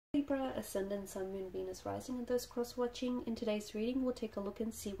Libra, Ascendant, Sun, Moon, Venus, Rising, and those cross-watching. In today's reading, we'll take a look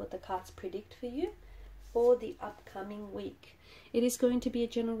and see what the cards predict for you for the upcoming week. It is going to be a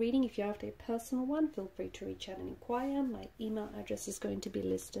general reading. If you're after a personal one, feel free to reach out and inquire. My email address is going to be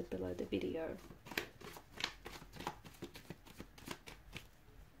listed below the video.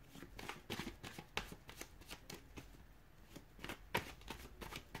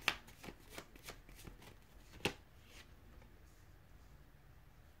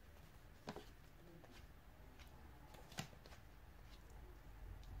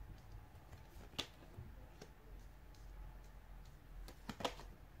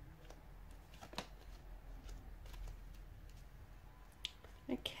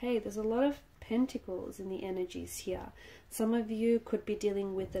 Okay, there's a lot of pentacles in the energies here. Some of you could be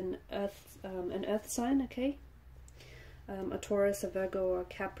dealing with an earth sign, okay? A Taurus, a Virgo, or a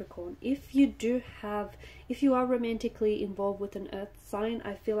Capricorn. If you are romantically involved with an earth sign,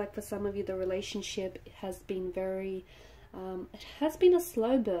 I feel like for some of you the relationship has been very, it has been a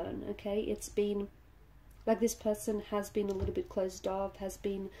slow burn, okay? It's been like this person has been a little bit closed off, has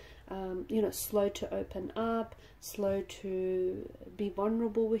been, you know, slow to open up, slow to be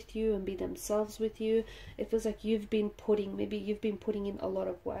vulnerable with you and be themselves with you. It feels like maybe you've been putting in a lot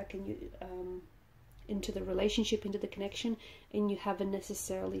of work and into the relationship, into the connection, and you haven't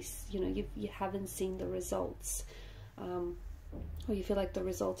necessarily, you know, you haven't seen the results, or you feel like the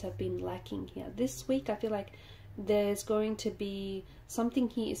results have been lacking here. This week, I feel like there's going to be something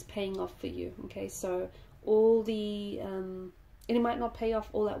here is paying off for you, okay? So all the and it might not pay off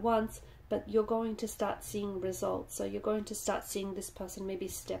all at once, but you're going to start seeing results. So you're going to start seeing this person maybe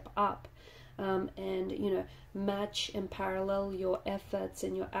step up and, you know, match and parallel your efforts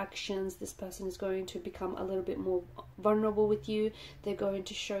and your actions. This person is going to become a little bit more vulnerable with you. They're going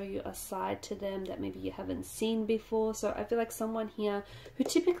to show you a side to them that maybe you haven't seen before. So I feel like someone here who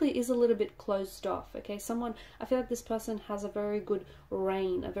typically is a little bit closed off, okay? I feel like this person has a very good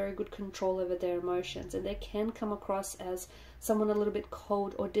reign, a very good control over their emotions, and they can come across as someone a little bit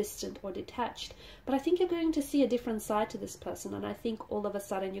cold or distant or detached. But I think you're going to see a different side to this person, and I think all of a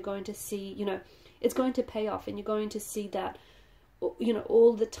sudden you're going to see, you know, it's going to pay off, and you're going to see that, you know,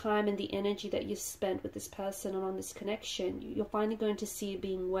 all the time and the energy that you spent with this person and on this connection, you're finally going to see it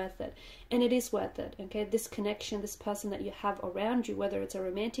being worth it. And it is worth it, okay? This connection, this person that you have around you, whether it's a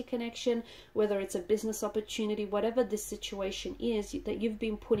romantic connection, whether it's a business opportunity, whatever this situation is, that you've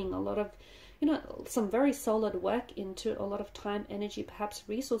been putting a lot of, you know, some very solid work into, a lot of time, energy, perhaps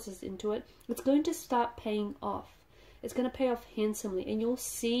resources into it, it's going to start paying off. It's going to pay off handsomely, and you'll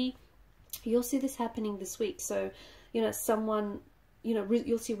see this happening this week. So, you know, someone, you know,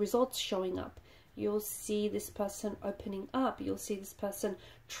 you'll see results showing up. You'll see this person opening up. You'll see this person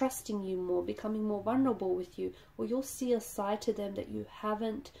trusting you more, becoming more vulnerable with you, or you'll see a side to them that you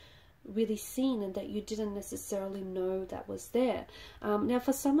haven't really seen and that you didn't necessarily know that was there. Now,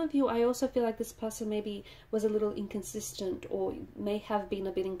 for some of you, I also feel like this person maybe was a little inconsistent, or may have been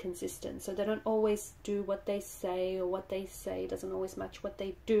a bit inconsistent. So they don't always do what they say, or what they say doesn't always match what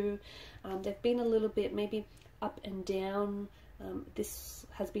they do. They've been a little bit maybe up and down. This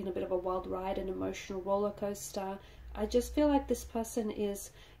has been a bit of a wild ride, an emotional roller coaster. I just feel like this person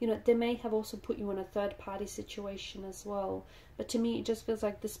is, you know, they may have also put you in a third-party situation as well. But to me, it just feels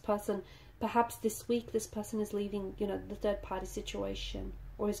like this person, perhaps this week, this person is leaving, you know, the third-party situation,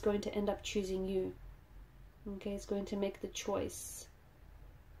 or is going to end up choosing you. Okay, is going to make the choice.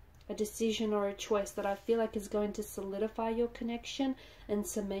 A decision or a choice that I feel like is going to solidify your connection and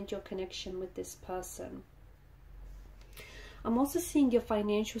cement your connection with this person. I'm also seeing your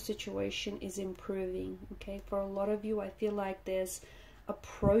financial situation is improving, okay? For a lot of you, I feel like there's a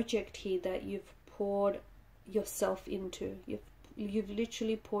project here that you've poured yourself into. You've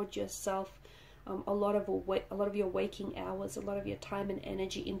literally poured yourself a lot of your waking hours, a lot of your time and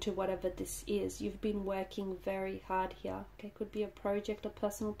energy into whatever this is. You've been working very hard here, okay? Could be a project, a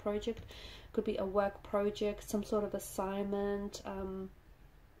personal project, could be a work project, some sort of assignment.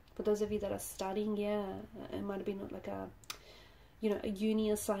 For those of you that are studying, yeah, it might have been like a, you know, a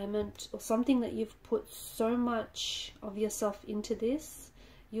uni assignment or something that you've put so much of yourself into this.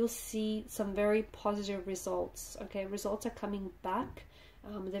 You'll see some very positive results, okay? Results are coming back.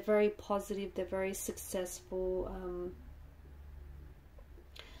 They're very positive. They're very successful.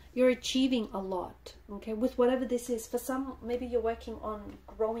 You're achieving a lot, okay? With whatever this is. For some, maybe you're working on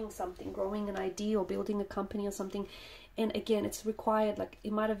growing something, growing an idea or building a company or something. And again, it's required, like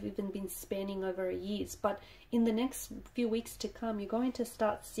it might have even been spanning over years. But in the next few weeks to come, you're going to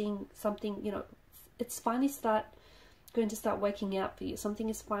start seeing something, you know, it's finally going to start working out for you. Something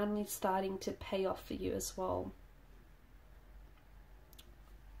is finally starting to pay off for you as well.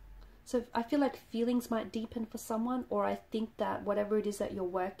 So I feel like feelings might deepen for someone, or I think that whatever it is that you're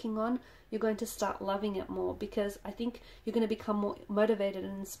working on, you're going to start loving it more, because I think you're going to become more motivated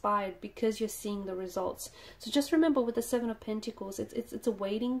and inspired because you're seeing the results. So just remember, with the Seven of Pentacles, it's a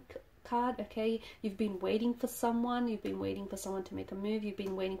waiting card, okay? You've been waiting for someone, you've been waiting for someone to make a move, you've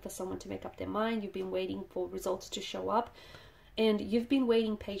been waiting for someone to make up their mind, you've been waiting for results to show up, and you've been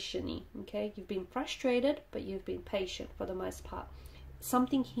waiting patiently, okay? You've been frustrated, but you've been patient for the most part.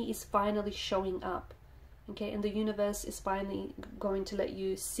 Something here is finally showing up, okay? And the universe is finally going to let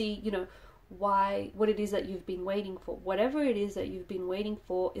you see, you know, what it is that you've been waiting for. Whatever it is that you've been waiting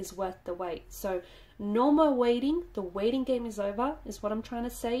for is worth the wait. So no more waiting. The waiting game is over, is what I'm trying to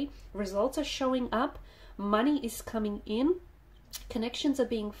say. Results are showing up. Money is coming in. Connections are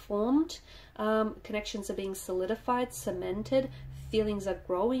being formed. Connections are being solidified, cemented. Feelings are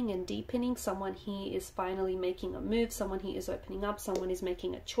growing and deepening. Someone here is finally making a move. Someone here is opening up. Someone is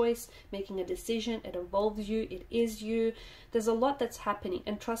making a choice, making a decision. It involves you. It is you. There's a lot that's happening.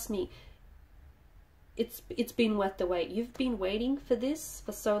 And trust me, it's been worth the wait. You've been waiting for this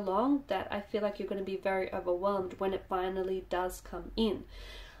for so long that I feel like you're going to be very overwhelmed when it finally does come in.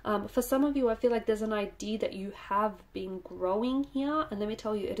 For some of you, I feel like there's an idea that you have been growing here. And let me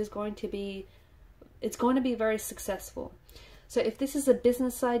tell you, it's going to be very successful. So if this is a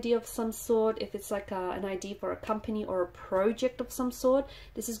business idea of some sort, if it's like an idea for a company or a project of some sort,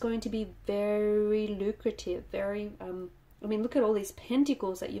 this is going to be very lucrative, very, I mean, look at all these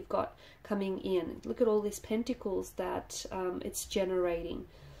pentacles that you've got coming in. Look at all these pentacles that it's generating.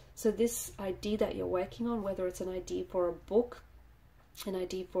 So this idea that you're working on, whether it's an idea for a book, an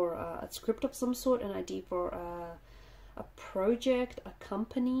idea for a script of some sort, an idea for a project, a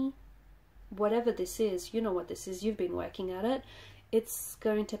company, whatever this is, you know what this is, you've been working at it, it's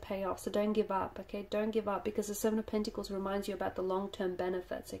going to pay off. So don't give up, okay? Don't give up, because the Seven of Pentacles reminds you about the long-term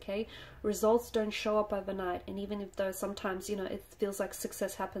benefits, okay? Results don't show up overnight, and even if though sometimes, you know, it feels like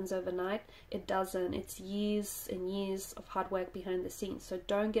success happens overnight, it doesn't. It's years and years of hard work behind the scenes. So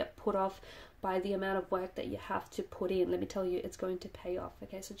don't get put off by the amount of work that you have to put in. Let me tell you, it's going to pay off,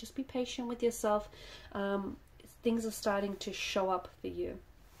 okay? So just be patient with yourself. Things are starting to show up for you.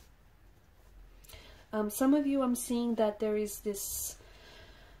 Some of you, I'm seeing that there is this,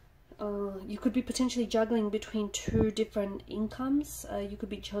 you could be potentially juggling between two different incomes. You could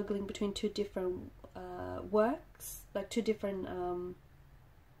be juggling between two different works, like two different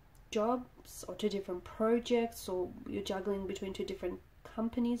jobs or two different projects, or you're juggling between two different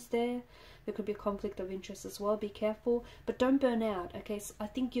companies there. There could be a conflict of interest as well. Be careful, but don't burn out, okay? So I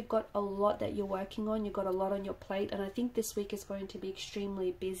think you've got a lot that you're working on. You've got a lot on your plate, and I think this week is going to be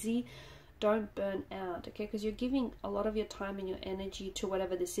extremely busy. Don't burn out, okay? Because you're giving a lot of your time and your energy to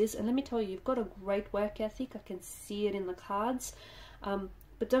whatever this is. And let me tell you, you've got a great work ethic. I can see it in the cards.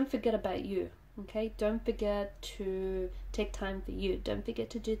 But don't forget about you, okay? Don't forget to take time for you. Don't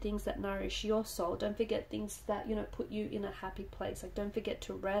forget to do things that nourish your soul. Don't forget things that, you know, put you in a happy place. Like, don't forget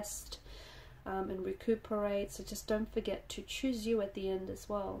to rest and recuperate. So just don't forget to choose you at the end as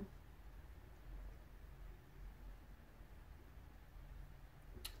well.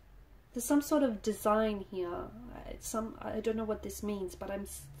 There's some sort of design here. I don't know what this means, but I'm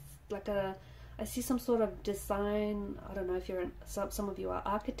like I see some sort of design. I don't know if you're some of you are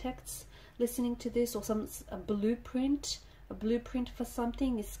architects listening to this, or a blueprint for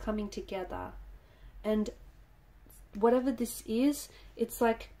something is coming together. And whatever this is, it's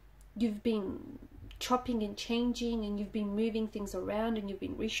like you've been chopping and changing, and you've been moving things around, and you've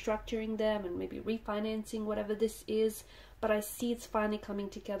been restructuring them and maybe refinancing whatever this is. But I see it's finally coming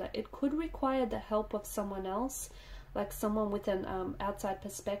together. It could require the help of someone else, like someone with an outside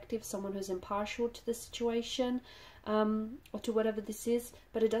perspective, someone who's impartial to the situation, or to whatever this is.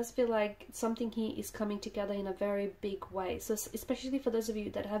 But it does feel like something here is coming together in a very big way. So especially for those of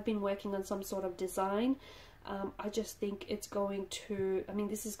you that have been working on some sort of design, I just think it's going to, I mean,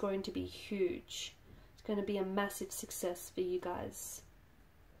 this is going to be huge. It's going to be a massive success for you guys.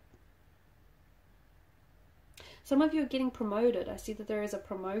 Some of you are getting promoted. I see that there is a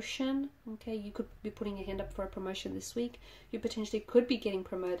promotion. Okay, you could be putting your hand up for a promotion this week. You potentially could be getting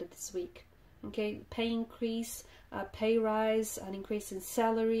promoted this week. Okay, pay increase, pay rise, an increase in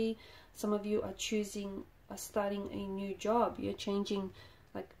salary. Some of you are starting a new job. You're changing,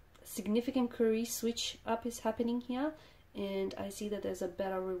 like, significant career switch up is happening here. And I see that there's a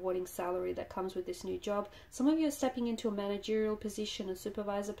better rewarding salary that comes with this new job. Some of you are stepping into a managerial position, a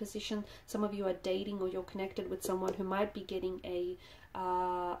supervisor position. Some of you are dating, or you're connected with someone who might be getting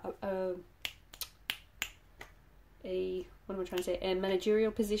what am I trying to say, a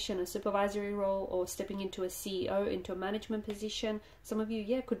managerial position, a supervisory role, or stepping into a CEO, into a management position. Some of you,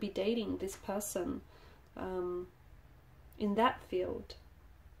 yeah, could be dating this person in that field.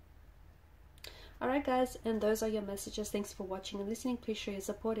 Alright guys, and those are your messages. Thanks for watching and listening. Please show your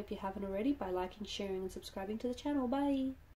support if you haven't already by liking, sharing and subscribing to the channel. Bye!